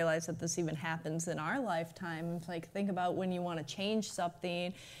people realize that this even happens in our lifetime. It's like, think about when you want to change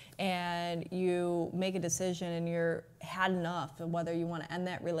something and you make a decision and you're had enough, and whether you want to end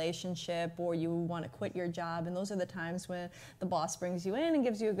that relationship or you want to quit your job. And those are the times when the boss brings you in and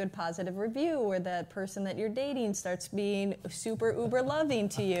gives you a good positive review, or that person that you're dating starts being super uber loving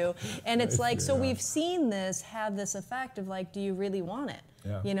to you. And it's like, so we've seen this have this effect of like, do you really want it?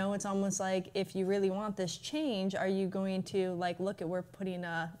 Yeah. It's almost like, if you really want this change, are you going to look at, we're putting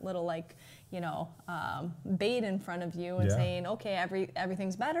a little bait in front of you and saying, okay,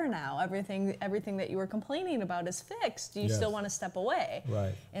 everything's better now. Everything that you were complaining about is fixed. Do you still want to step away?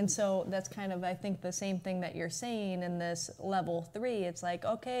 Right. And so that's kind of, I think, the same thing that you're saying in this level 3. It's like,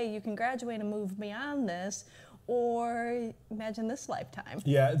 okay, you can graduate and move beyond this, or imagine this lifetime.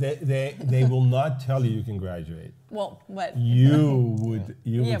 Yeah, they will not tell you can graduate. Well, what? You would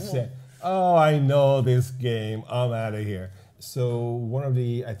say, oh, I know this game, I'm out of here. So one of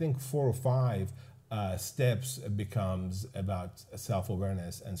the, I think 4 or 5 steps becomes about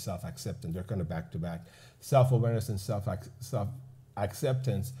self-awareness and self-acceptance. They're kind of back to back. Self-awareness and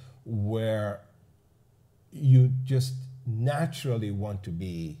self-acceptance, where you just naturally want to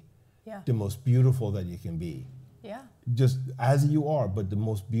be the most beautiful that you can be. Yeah. Just as you are, but the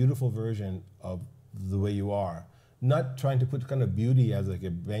most beautiful version of the way you are. Not trying to put kind of beauty as like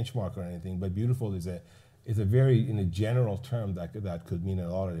a benchmark or anything, but beautiful is a very, in a general term, that could mean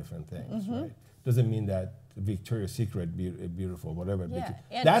a lot of different things, right? Doesn't mean that Victoria's Secret beautiful, whatever. Yeah.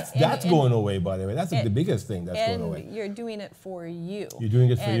 That's going away, by the way. That's the biggest thing that's going away. And you're doing it for you. You're doing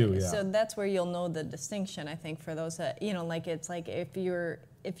it for you, yeah. So that's where you'll know the distinction, I think, for those that, like it's like if you're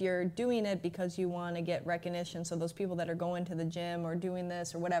doing it because you want to get recognition, so those people that are going to the gym or doing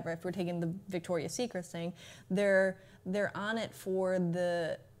this or whatever, if we're taking the Victoria's Secret thing, they're on it for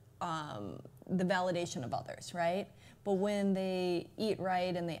the validation of others, right? But when they eat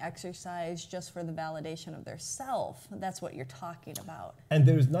right and they exercise just for the validation of their self, that's what you're talking about. And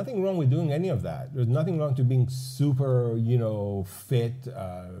there's nothing wrong with doing any of that. There's nothing wrong to being super, fit,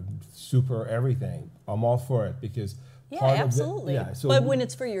 super everything. I'm all for it because part absolutely. Of the, so but when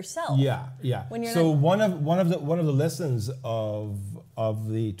it's for yourself. Yeah. When you're so one of the lessons of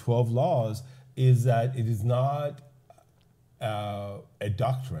the 12 laws is that it is not a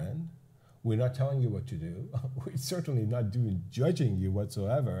doctrine. We're not telling you what to do. We're certainly not judging you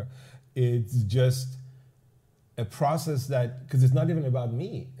whatsoever. It's just a process because it's not even about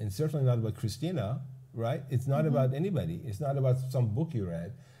me, and certainly not about Christina, right? It's not about anybody. It's not about some book you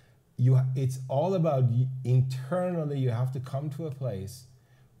read. It's all about internally. You have to come to a place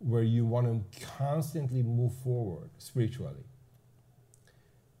where you want to constantly move forward spiritually.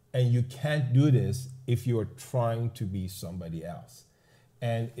 And you can't do this if you're trying to be somebody else.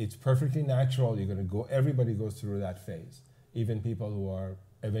 And it's perfectly natural. Everybody goes through that phase. Even people who are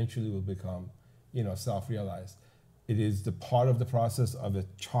eventually will become, self-realized. It is the part of the process of a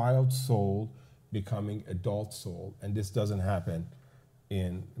child soul becoming adult soul. And this doesn't happen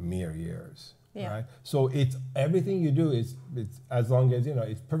in mere years, right? So it's everything you do it's as long as,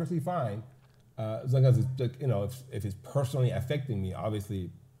 it's perfectly fine. As long as it's, if it's personally affecting me,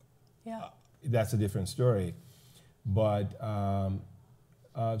 obviously, that's a different story. But,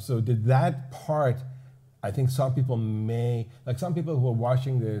 so that part, I think some people some people who are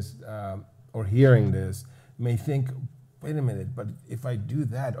watching this or hearing this may think, wait a minute, but if I do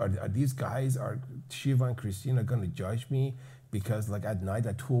that, are these guys, are Shiva and Christina going to judge me because at night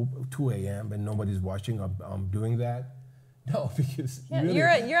at 2 a.m. and nobody's watching, I'm doing that? No, because really,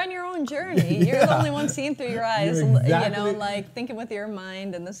 you're on your own journey. You're the only one seeing through your eyes, thinking with your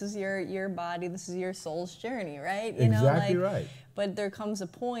mind, and this is your body, this is your soul's journey, right? Exactly right. But there comes a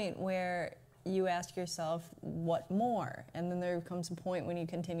point where you ask yourself, what more? And then there comes a point when you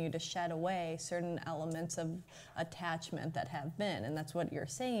continue to shed away certain elements of attachment that have been, and that's what you're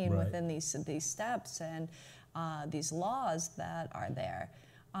saying within these steps and these laws that are there.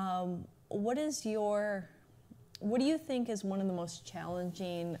 What do you think is one of the most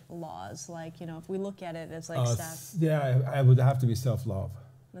challenging laws? If we look at it as steps. Yeah, I would have to be self-love.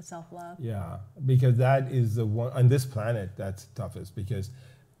 The self-love? Yeah, because that is the one, on this planet, that's toughest because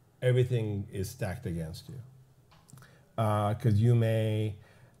everything is stacked against you. Because you may,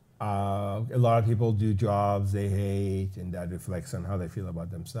 a lot of people do jobs they hate and that reflects on how they feel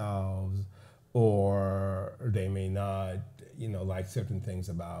about themselves, or they may not, like certain things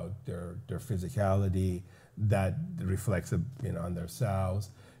about their physicality that reflects, on themselves.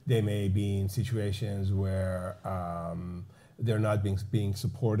 They may be in situations where they're not being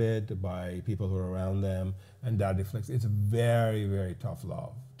supported by people who are around them, and that reflects. It's a very, very tough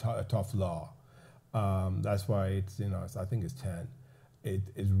law. That's why it's, I think it's 10.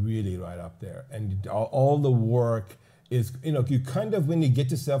 It's really right up there, and all the work is, you kind of, when you get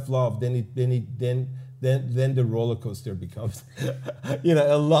to self-love, then the roller coaster becomes,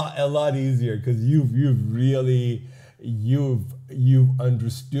 a lot easier because you've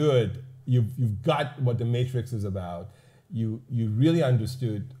understood, you've got what the Matrix is about. You really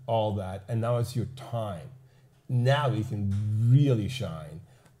understood all that, and now it's your time. Now you can really shine,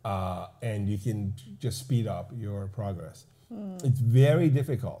 and you can just speed up your progress. It's very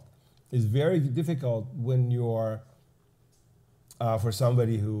difficult. It's very difficult when you're, for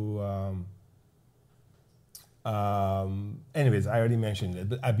somebody who, anyways, I already mentioned it,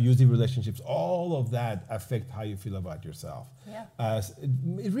 but abusive relationships, all of that affect how you feel about yourself. Yeah.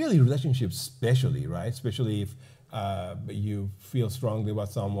 Really, relationships especially, right? Especially if you feel strongly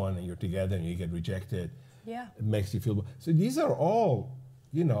about someone and you're together and you get rejected. Yeah. It makes you feel. So these are all,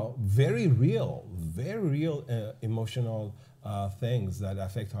 very real emotional things that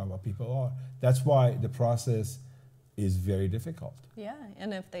affect how people are. That's why the process is very difficult. Yeah,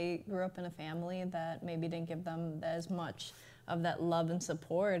 and if they grew up in a family that maybe didn't give them as much of that love and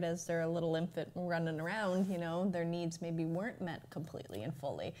support as their little infant running around, their needs maybe weren't met completely and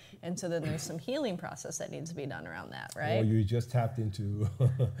fully. And so then there's some healing process that needs to be done around that, right? Well, you just tapped into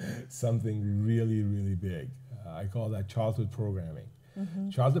something really, really big. I call that childhood programming. Mm-hmm.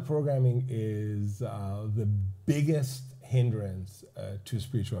 Childhood programming is the biggest hindrance to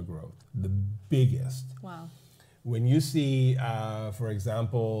spiritual growth, the biggest. Wow. When you see, for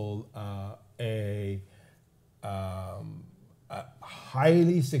example, a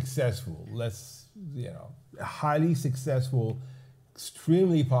highly successful,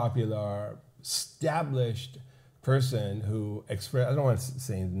 extremely popular, established person who express, I don't want to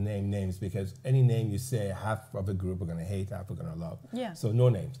say name names because any name you say, half of the group are going to hate, half are going to love. Yeah. So no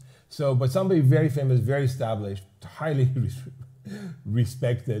names. So, but somebody very famous, very established, highly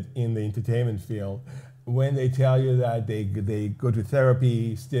respected in the entertainment field, when they tell you that they go to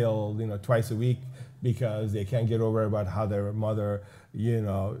therapy still, twice a week because they can't get over about how their mother,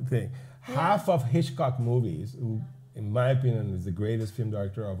 thing. Yeah. Half of Hitchcock movies, who, in my opinion, is the greatest film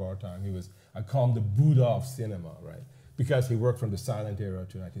director of our time. I call him the Buddha of cinema, right? Because he worked from the silent era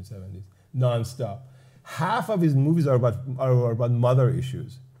to 1970s, nonstop. Half of his movies are about mother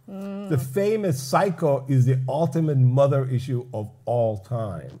issues. Mm. The famous Psycho is the ultimate mother issue of all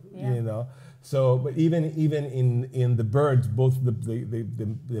time, So, but even in The Birds, both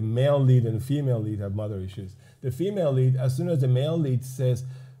the male lead and the female lead have mother issues. The female lead, as soon as the male lead says,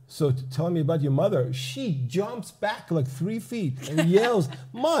 "So tell me about your mother," she jumps back like 3 feet and yells,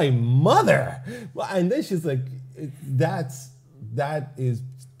 "My mother!" And then she's like, that is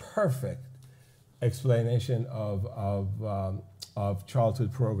perfect explanation of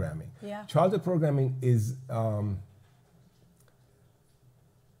childhood programming. Yeah. Childhood programming is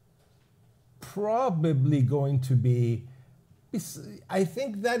probably going to be, I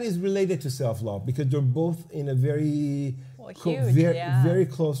think that is related to self-love because they're both in a very very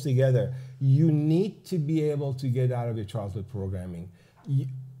close together. You need to be able to get out of your childhood programming.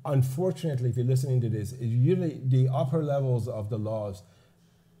 Unfortunately, if you're listening to this, usually the upper levels of the laws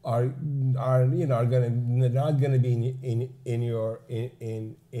are not going to be in your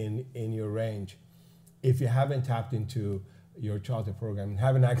range if you haven't tapped into your childhood program and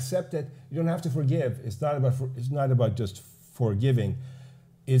haven't accepted. You don't have to forgive. It's not about just forgiving.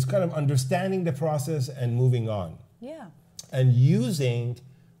 It's kind of understanding the process and moving on. Yeah. And using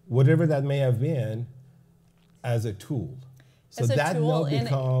whatever that may have been as a tool. So that now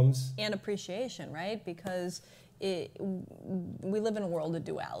becomes and appreciation, right? Because we live in a world of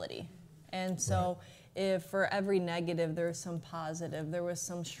duality, and so. Right. If for every negative there was some positive, there was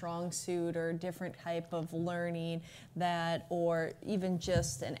some strong suit or different type of learning or even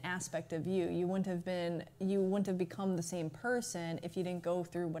just an aspect of you wouldn't have become the same person if you didn't go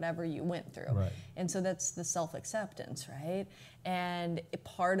through whatever you went through. Right. And so that's the self-acceptance, right? And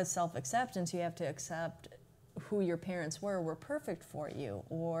part of self-acceptance, you have to accept who your parents were perfect for you,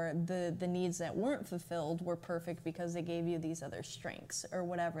 or the needs that weren't fulfilled were perfect because they gave you these other strengths or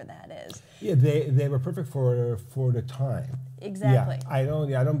whatever that is. Yeah, they were perfect for the time. Exactly.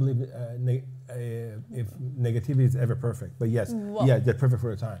 Yeah, I don't believe if negativity is ever perfect, but yes, they're perfect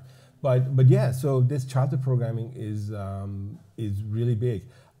for the time. But yeah, so this childhood programming is really big.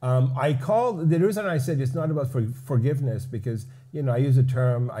 The reason I said it's not about forgiveness because I use a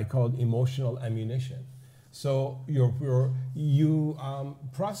term I called emotional ammunition. So your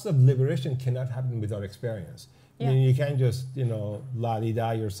process of liberation cannot happen without experience. Yeah. You can't just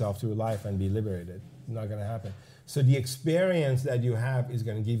la-di-da yourself through life and be liberated. Not going to happen. So the experience that you have is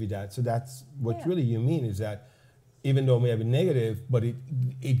going to give you that. So that's what really you mean is that even though it may have been negative, but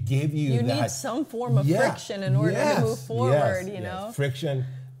it gave you that. You need some form of friction in order to move forward. Yes. Friction.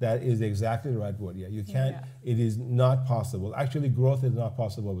 That is exactly the right word. Yeah, you can't. Yeah. It is not possible. Actually, growth is not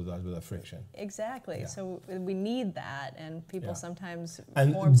possible without friction. Exactly. Yeah. So we need that, and people sometimes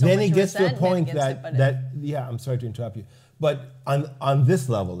and form so then much it gets to a point it, I'm sorry to interrupt you, but on this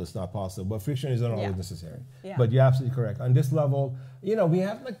level, it's not possible. But friction is not always necessary. Yeah. But you're absolutely correct. On this level, we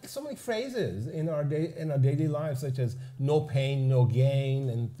have like so many phrases in our daily lives, such as "no pain, no gain"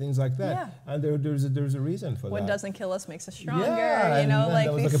 and things like that. Yeah. And there's a reason for that. What doesn't kill us makes us stronger. Yeah, and there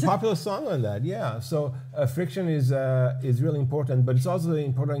was like a popular song on that. Yeah. So friction is really important, but it's also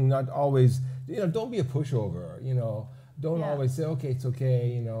important not always. Don't be a pushover. Don't always say, "Okay, it's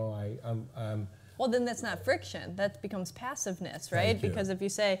okay." Well, then that's not friction. That becomes passiveness, right? Thank you. Because if you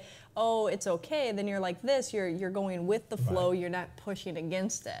say, "Oh, it's okay," then you're like this. You're going with the flow. Right. You're not pushing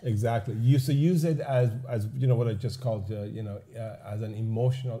against it. Exactly. You so use it as what I just called as an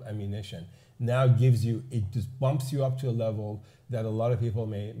emotional ammunition. Now it just bumps you up to a level that a lot of people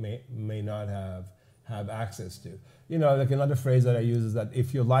may not have access to. Like another phrase that I use is that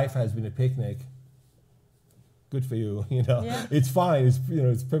if your life has been a picnic, good for you. Yeah. It's fine.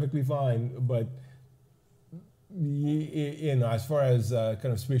 It's perfectly fine. But as far as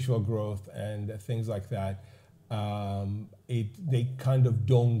kind of spiritual growth and things like that, they kind of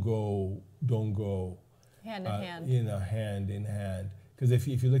don't go Hand in hand. Hand in hand. Because if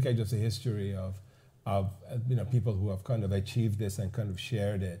you look at just the history of people who have kind of achieved this and kind of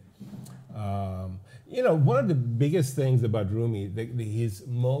shared it, one of the biggest things about Rumi, his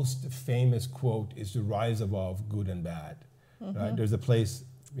most famous quote is "The rise above good and bad." Mm-hmm. Right? There's a place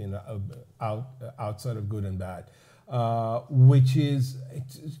outside of good and bad, which is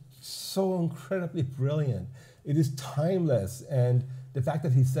so incredibly brilliant. It is timeless, and the fact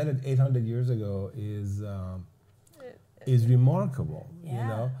that he said it 800 years ago is remarkable.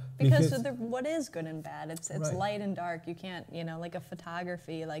 Yeah. Because Because what is good and bad? It's Right. light and dark. You can't, like a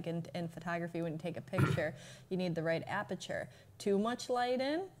photography, like in photography, when you take a picture, you need the right aperture. Too much light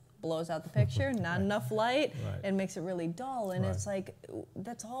in blows out the picture. Not enough light, Right. it makes it really dull. And Right. it's like,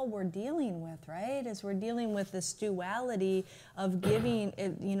 that's all we're dealing with, right? Is we're dealing with this duality of giving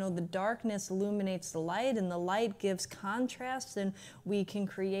it, the darkness illuminates the light, and the light gives contrast, and we can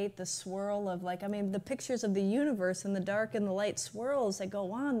create the swirl of the pictures of the universe and the dark and the light swirls that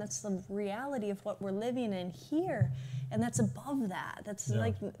go on. That's the reality of what we're living in here. And that's above that. That's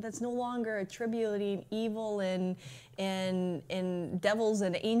that's no longer attributing evil and devils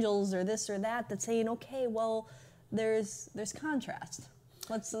and angels or this or that. That's saying, okay, well, there's contrast.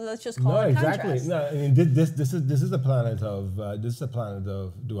 Let's just call it exactly. contrast. No, I mean this is a planet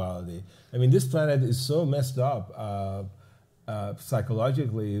of duality. I mean, this planet is so messed up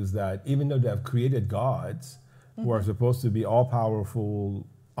psychologically, is that even though they have created gods who are supposed to be all powerful,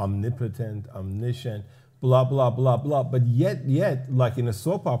 omnipotent, omniscient, blah blah blah blah, but yet like in a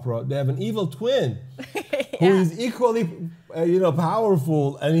soap opera, they have an evil twin who is equally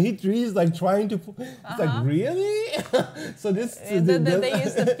powerful, and he's like trying to. It's like, really? So this. They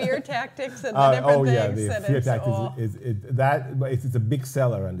use the fear tactics and the different things. The fear tactics it's a big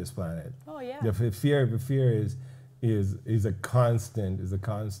seller on this planet. Oh yeah. The fear is a constant.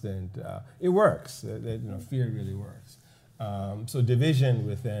 It works. Fear really works. So division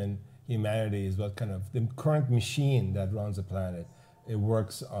within humanity is what kind of the current machine that runs the planet. It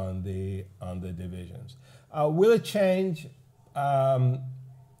works on the divisions. Will it change?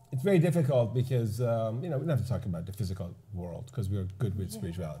 It's very difficult because we don't have to talk about the physical world because we're good with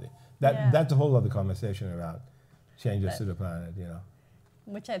spirituality. That's a whole other conversation about changes to the planet.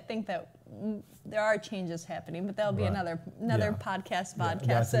 Which I think that there are changes happening, but that'll be Right. another podcast.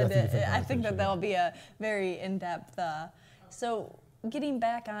 That's a different I think that conversation, that'll be a very in-depth. So getting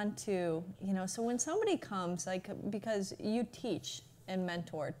back onto, so when somebody comes, because you teach and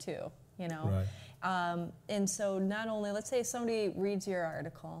mentor too, Right. And so not only, let's say somebody reads your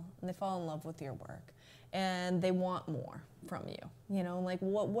article and they fall in love with your work and they want more from you,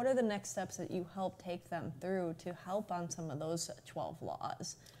 what are the next steps that you help take them through to help on some of those 12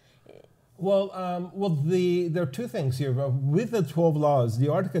 laws? Well, there are two things here. With the 12 laws, the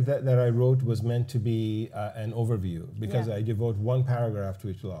article that I wrote was meant to be an overview because I devote one paragraph to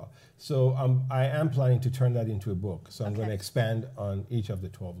each law. So I am planning to turn that into a book. So I'm going to expand on each of the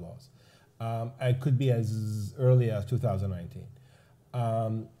 12 laws. It could be as early as 2019.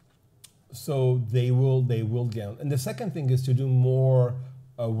 So they will get. And the second thing is to do more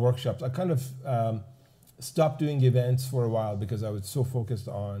workshops. I kind of stopped doing events for a while because I was so focused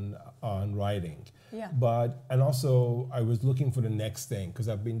on writing. Yeah. And also I was looking for the next thing because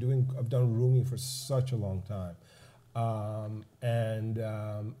I've done Rumi for such a long time, and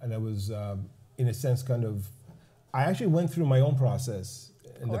I was in a sense I actually went through my own process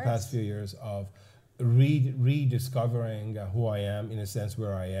in the past few years of rediscovering who I am, in a sense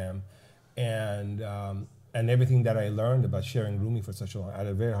where I am, and everything that I learned about sharing Rumi for such a long, at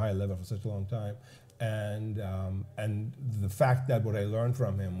a very high level for such a long time. And the fact that what I learned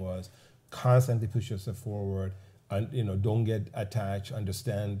from him was constantly push yourself forward, and don't get attached.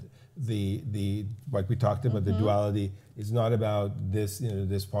 Understand the like we talked about, the duality. It's not about this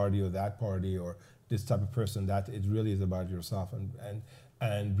this party or that party or this type of person. That it really is about yourself,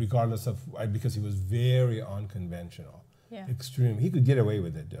 and regardless of, because he was very unconventional, extreme. He could get away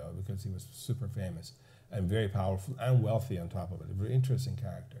with it though because he was super famous and very powerful and wealthy on top of it. A very interesting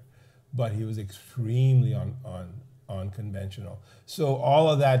character. but he was extremely unconventional. So all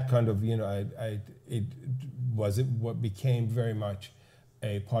of that kind of, what became very much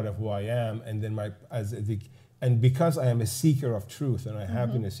a part of who I am, and then and because I am a seeker of truth, and I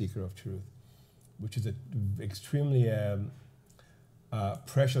have been a seeker of truth, which is an extremely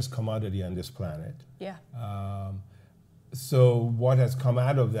precious commodity on this planet. Yeah. So what has come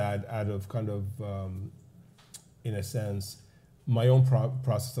out of that, in a sense, my own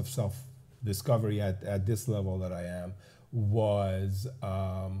process of self-discovery at this level that I am, was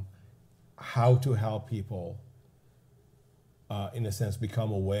how to help people, in a sense,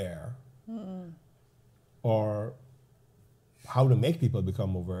 become aware, or how to make people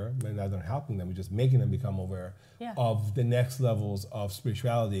become aware, rather than helping them, just making them become aware of the next levels of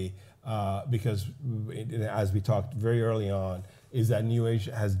spirituality. Because, as we talked very early on, is that New Age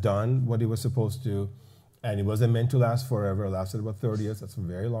has done what it was supposed to, and it wasn't meant to last forever. It lasted about 30 years. That's a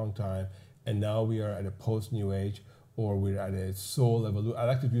very long time. And now we are at a post-New Age, or we're at a soul evolution. I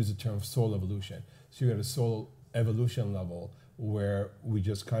like to use the term soul evolution. So you're at a soul evolution level where we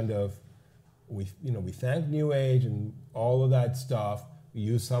just we thank New Age and all of that stuff. We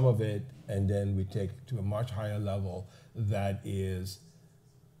use some of it, and then we take it to a much higher level that is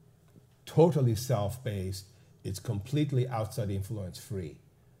totally self-based. It's completely outside influence free.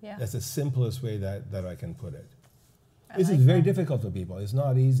 Yeah. That's the simplest way that I can put it. This is very difficult for people. It's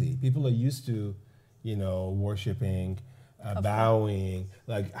not easy. People are used to, worshiping, bowing,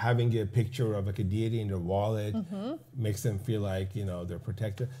 like having a picture of like a deity in their wallet makes them feel like, they're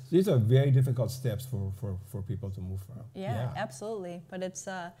protected. So these are very difficult steps for people to move from. Yeah, absolutely. But it's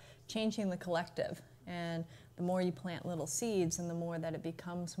changing the collective. And the more you plant little seeds, and the more that it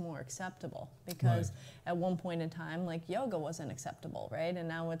becomes more acceptable. Because at one point in time, like, yoga wasn't acceptable, right? And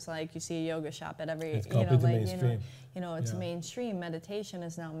now it's like you see a yoga shop at every, it's mainstream. It's mainstream. Meditation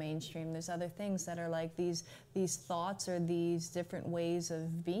is now mainstream. There's other things that are like these thoughts, or these different ways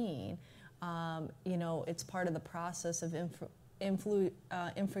of being. It's part of the process of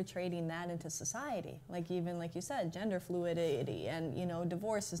infiltrating that into society, like even like you said, gender fluidity, and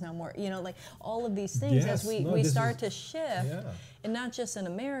divorce is now more, like all of these things as we start to shift, and not just in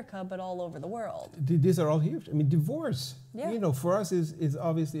America but all over the world. These are all huge. I mean, divorce, for us is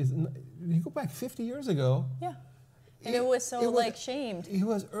obviously you go back 50 years ago. Yeah. And it was shamed. It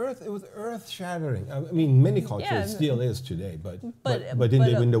was earth shattering. I mean, many cultures still is today, but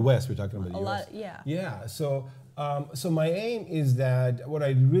in the West, we're talking about the US. Yeah. So my aim is that what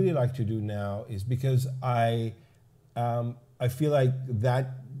I really like to do now is, because I feel like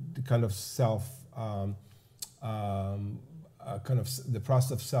that kind of the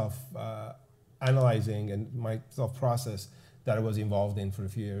process of self analyzing and my self process that I was involved in for a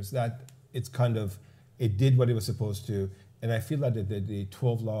few years, that it did what it was supposed to, and I feel that the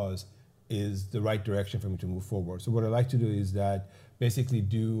 12 laws is the right direction for me to move forward. So what I like to do is that basically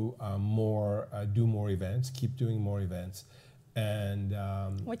do more events, keep doing more events, and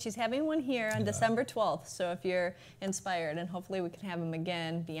which he's having one here on December 12th. So if you're inspired, and hopefully we can have him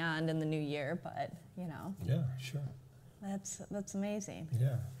again beyond in the new year, but yeah, sure, that's amazing.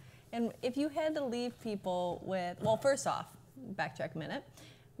 Yeah. And if you had to leave people with, first off, backtrack a minute,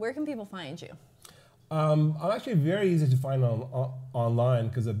 where can people find you? I'm actually very easy to find online,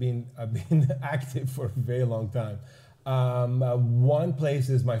 because I've been active for a very long time. One place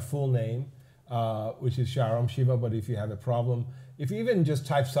is my full name, which is Sharom Shiva, but if you have a problem, if you even just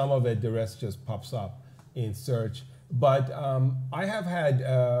type some of it, the rest just pops up in search. But I have had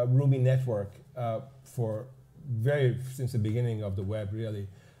Rumi Network since the beginning of the web, really.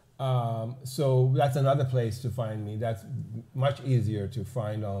 So that's another place to find me. That's much easier to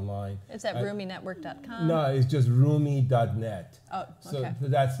find online. Is that RumiNetwork.com? No, it's just Rumi.net. Oh, okay. So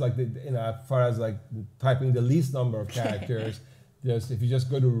that's like as far as like typing the least number of characters. If you just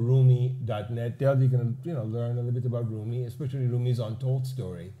go to Rumi.net, there you can learn a little bit about Rumi, especially Rumi's Untold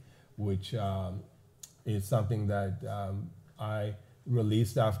Story, which is something that I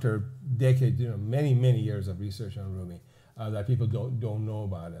released after decades, many years of research on Rumi. That people don't know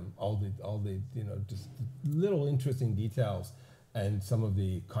about him. All the just little interesting details and some of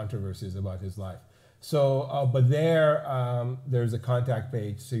the controversies about his life. So, but there's a contact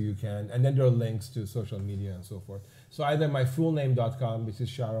page, so you can, and then there are links to social media and so forth. So either my fullname.com, which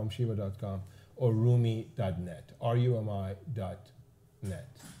is sharomshiva.com, or rumi.net, RUMI.net.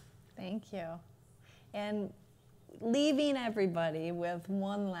 Thank you. And leaving everybody with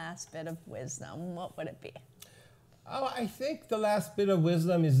one last bit of wisdom, what would it be? Oh, I think the last bit of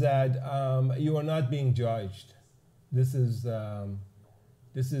wisdom is that you are not being judged. This is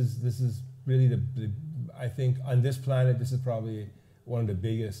really I think on this planet, this is probably one of the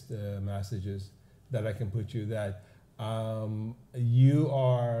biggest messages that I can put you, that you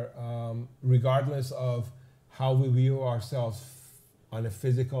are, regardless of how we view ourselves on a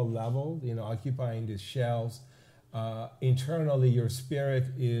physical level, occupying these shells, internally your spirit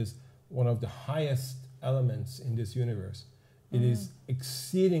is one of the highest elements in this universe. It is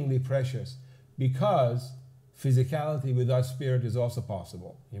exceedingly precious, because physicality without spirit is also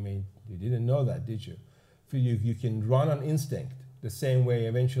possible. You didn't know that, did you? You can run on instinct, the same way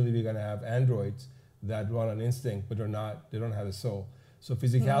eventually we're going to have androids that run on instinct, but they don't have a soul. So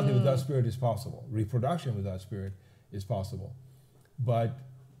physicality without spirit is possible. Reproduction without spirit is possible. But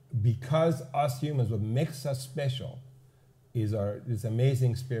because us humans, what makes us special is this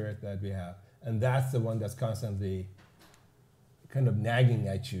amazing spirit that we have. And that's the one that's constantly kind of nagging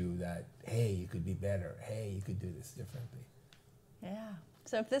at you that, hey, you could be better. Hey, you could do this differently. Yeah.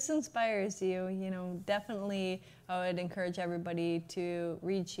 So if this inspires you, definitely I would encourage everybody to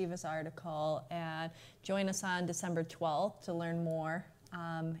read Shiva's article and join us on December 12th to learn more.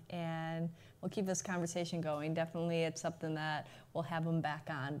 And we'll keep this conversation going. Definitely it's something that we'll have him back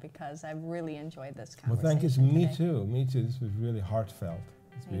on, because I've really enjoyed this conversation. Well, thank you. Me too. This was really heartfelt.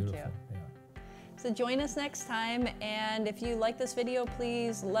 It's beautiful. Thank you. Yeah. So join us next time, and if you like this video,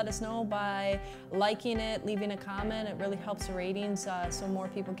 please let us know by liking it, leaving a comment. It really helps the ratings so more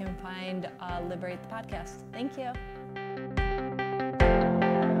people can find Liberate the Podcast. Thank you.